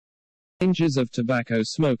Dangers of tobacco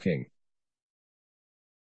smoking.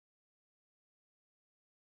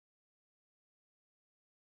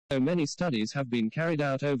 So many studies have been carried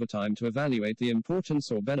out over time to evaluate the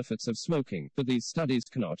importance or benefits of smoking, but these studies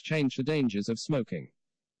cannot change the dangers of smoking.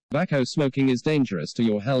 Tobacco smoking is dangerous to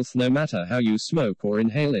your health no matter how you smoke or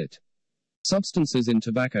inhale it. Substances in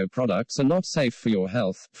tobacco products are not safe for your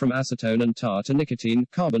health, from acetone and tar to nicotine,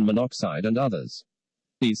 carbon monoxide and others.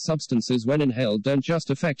 These substances when inhaled don't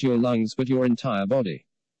just affect your lungs but your entire body.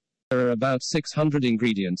 There are about 600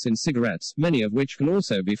 ingredients in cigarettes, many of which can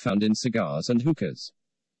also be found in cigars and hookahs.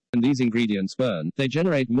 When these ingredients burn, they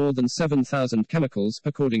generate more than 7,000 chemicals,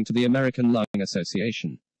 according to the American Lung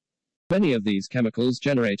Association. Many of these chemicals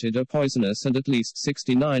generated are poisonous and at least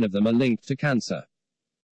 69 of them are linked to cancer.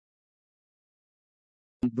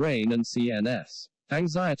 Brain and CNS.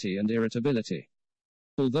 Anxiety and irritability.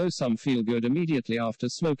 Although some feel good immediately after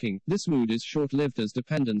smoking, this mood is short-lived as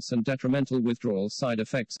dependence and detrimental withdrawal side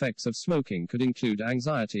effects of smoking could include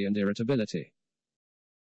anxiety and irritability.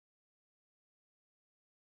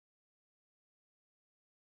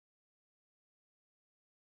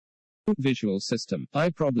 Visual system. Eye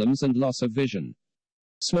problems and loss of vision.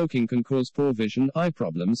 Smoking can cause poor vision, eye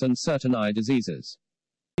problems and certain eye diseases.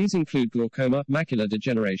 These include glaucoma, macular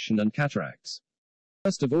degeneration and cataracts.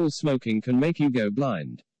 First of all, smoking can make you go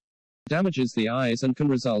blind. It damages the eyes and can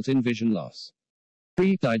result in vision loss.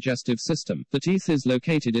 3. Digestive system. The teeth is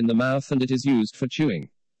located in the mouth and it is used for chewing.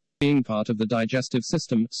 Being part of the digestive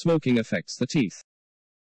system, smoking affects the teeth.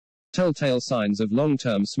 Telltale signs of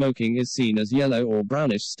long-term smoking is seen as yellow or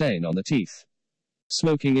brownish stain on the teeth.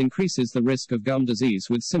 Smoking increases the risk of gum disease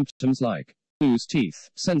with symptoms like loose teeth,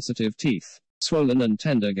 sensitive teeth, swollen and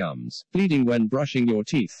tender gums, bleeding when brushing your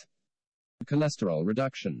teeth. Cholesterol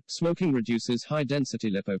reduction. Smoking reduces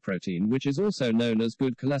high-density lipoprotein, which is also known as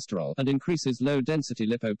good cholesterol, and increases low-density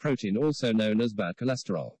lipoprotein, also known as bad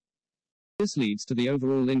cholesterol. This leads to the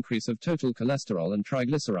overall increase of total cholesterol and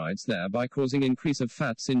triglycerides, thereby causing increase of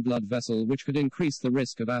fats in blood vessel, which could increase the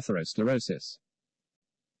risk of atherosclerosis.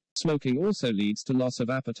 Smoking also leads to loss of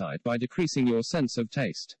appetite by decreasing your sense of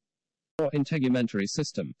taste. Or integumentary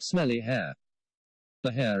system. Smelly hair.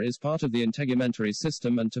 The hair is part of the integumentary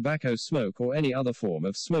system, and tobacco smoke or any other form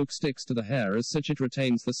of smoke sticks to the hair as such it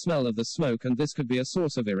retains the smell of the smoke, and this could be a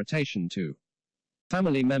source of irritation to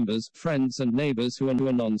family members, friends and neighbors who are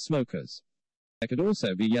non-smokers. There could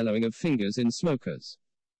also be yellowing of fingers in smokers.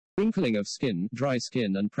 Wrinkling of skin, dry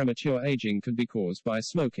skin and premature aging could be caused by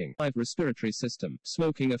smoking. 5. Respiratory system.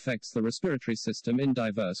 Smoking affects the respiratory system in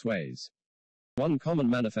diverse ways. One common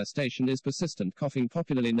manifestation is persistent coughing,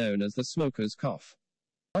 popularly known as the smoker's cough.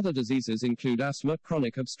 Other diseases include asthma,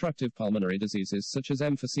 chronic obstructive pulmonary diseases such as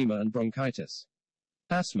emphysema and bronchitis.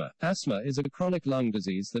 Asthma. Asthma is a chronic lung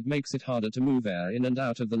disease that makes it harder to move air in and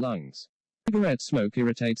out of the lungs. Cigarette smoke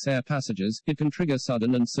irritates air passages, it can trigger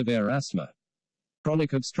sudden and severe asthma.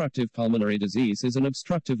 Chronic obstructive pulmonary disease is an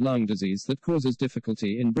obstructive lung disease that causes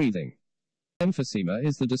difficulty in breathing. Emphysema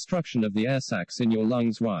is the destruction of the air sacs in your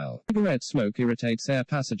lungs while cigarette smoke irritates air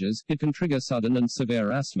passages, it can trigger sudden and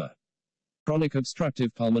severe asthma. Chronic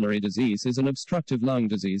obstructive pulmonary disease is an obstructive lung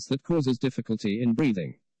disease that causes difficulty in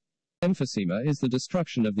breathing. Emphysema is the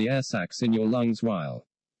destruction of the air sacs in your lungs while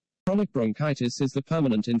chronic bronchitis is the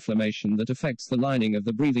permanent inflammation that affects the lining of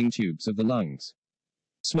the breathing tubes of the lungs.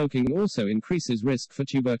 Smoking also increases risk for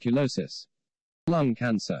tuberculosis. Lung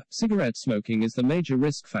cancer. Cigarette smoking is the major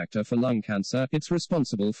risk factor for lung cancer. It's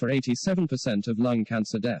responsible for 87% of lung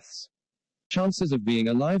cancer deaths. Chances of being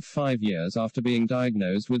alive 5 years after being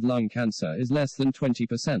diagnosed with lung cancer is less than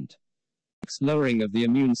 20%. Lowering of the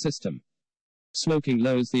immune system. Smoking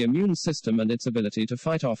lowers the immune system and its ability to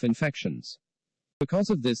fight off infections. Because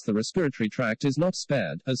of this, the respiratory tract is not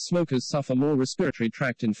spared, as smokers suffer more respiratory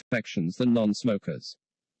tract infections than non-smokers.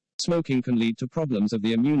 Smoking can lead to problems of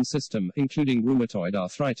the immune system, including rheumatoid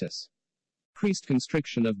arthritis. Increased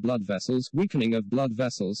constriction of blood vessels, weakening of blood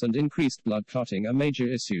vessels and increased blood clotting are major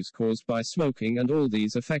issues caused by smoking, and all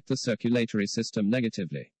these affect the circulatory system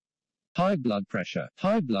negatively. High blood pressure.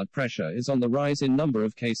 High blood pressure is on the rise in number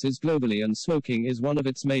of cases globally, and smoking is one of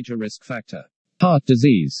its major risk factor. Heart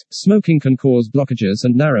disease. Smoking can cause blockages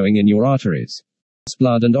and narrowing in your arteries.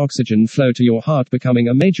 Blood and oxygen flow to your heart, becoming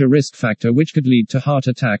a major risk factor which could lead to heart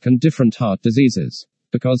attack and different heart diseases.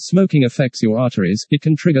 Because smoking affects your arteries, it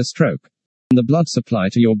can trigger stroke. And the blood supply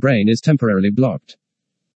to your brain is temporarily blocked.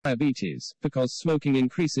 Diabetes. Because smoking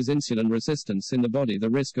increases insulin resistance in the body, the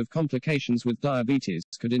risk of complications with diabetes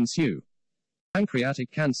could ensue.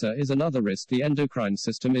 Pancreatic cancer is another risk the endocrine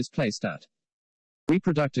system is placed at.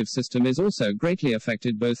 Reproductive system is also greatly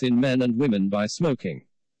affected both in men and women by smoking.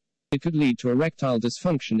 It could lead to erectile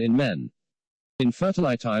dysfunction in men,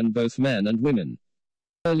 infertility in both men and women,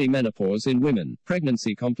 early menopause in women,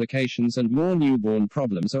 pregnancy complications, and more newborn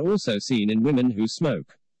problems are also seen in women who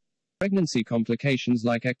smoke. Pregnancy complications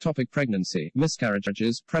like ectopic pregnancy,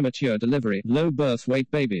 miscarriages, premature delivery, low birth weight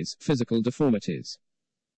babies, physical deformities,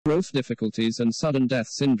 growth difficulties, and sudden death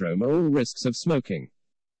syndrome are all risks of smoking.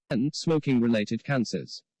 And smoking-related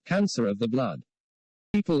cancers. Cancer of the blood.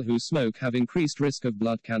 People who smoke have increased risk of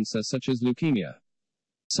blood cancer such as leukemia.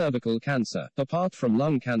 Cervical cancer. Apart from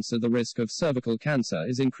lung cancer, the risk of cervical cancer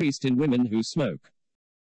is increased in women who smoke.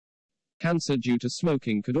 Cancer due to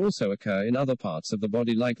smoking could also occur in other parts of the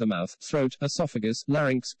body like the mouth, throat, esophagus,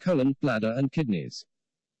 larynx, colon, bladder, and kidneys.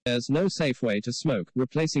 There's no safe way to smoke.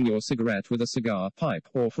 Replacing your cigarette with a cigar, pipe,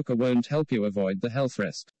 or hookah won't help you avoid the health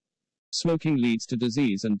risk. Smoking leads to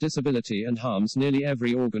disease and disability and harms nearly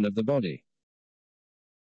every organ of the body.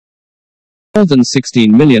 More than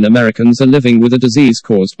 16 million Americans are living with a disease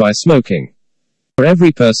caused by smoking. For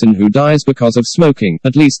every person who dies because of smoking,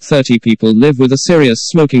 at least 30 people live with a serious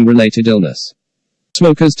smoking-related illness.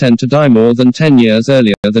 Smokers tend to die more than 10 years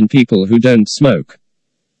earlier than people who don't smoke.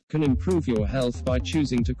 You can improve your health by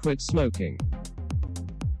choosing to quit smoking.